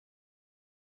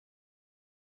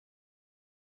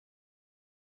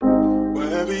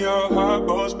Wherever your heart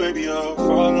goes, baby, I'll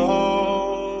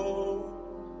follow.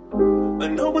 I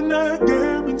know we're not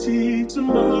guaranteed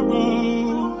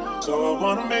tomorrow, so I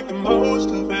wanna make the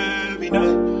most of every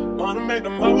night. Wanna make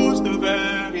the most of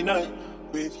every night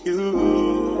with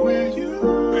you,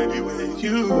 baby, with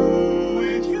you,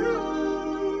 with you.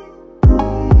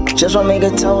 Just wanna make a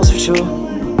toast with you.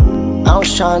 I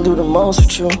was trying to do the most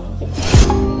with you.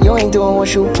 You ain't doing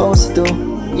what you supposed to do.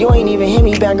 You ain't even hit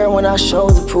me back, girl, when I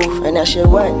showed the proof. And that shit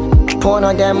wet, pouring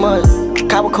on that mud.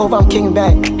 Copper Cove, I'm kicking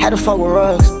back, had to fuck with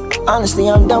rugs. Honestly,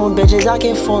 I'm done with bitches, I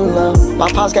can't fall in love. My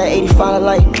pops got 85 to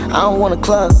life, I don't want a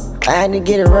club. I had to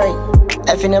get it right.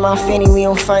 Effing in my fanny, we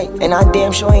don't fight. And I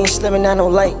damn sure ain't slipping down no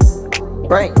light.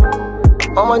 Right?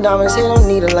 All my diamonds here don't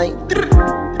need a light.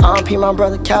 R.I.P. my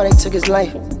brother Cal, they took his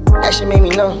life. That shit made me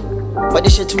numb. But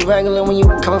this shit too regular when you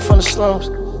coming from the slums.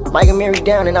 Mike and Mary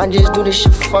down and I just do this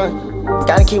shit for fun.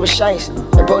 Gotta keep it shice.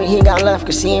 The brody he got left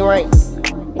cause he ain't right.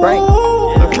 Right?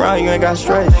 Look around, you ain't got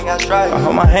strife. I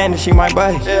hold my hand and she might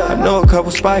bite. I know a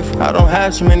couple spiteful, I don't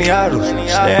have too many idols.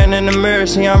 Staring in the mirror,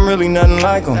 see I'm really nothing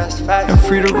like them. And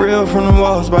free the real from the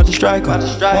walls, about to strike them.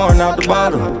 Pouring out the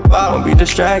bottle, won't be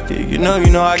distracted. You know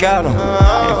I got them.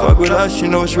 Can't fuck with us, you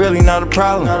know it's really not a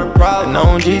problem. And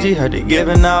on Gigi, heard they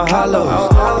giving out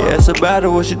hollows. Yeah, it's a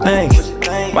battle, what you think?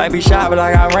 Might be shy, but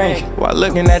I got rank. While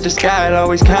looking at the sky, it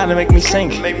always kinda make me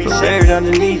sink. Buried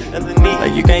underneath,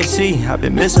 like you can't see. I've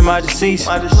been missing my deceased.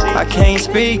 I can't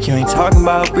speak, you ain't talking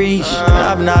about breach.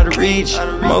 I've been out of reach.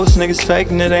 Most niggas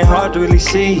faking, it ain't hard to really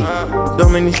see. So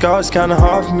many scars, kinda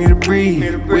hard for me to breathe.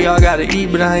 We all gotta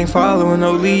eat, but I ain't following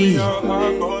no lead.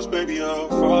 Baby, I'll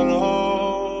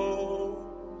follow.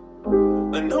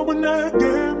 I know we're not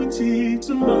guaranteed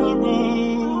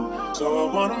tomorrow, so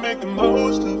I wanna make the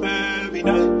most of every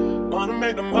night. Wanna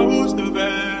make the most of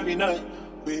every night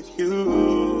with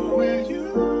you, with you.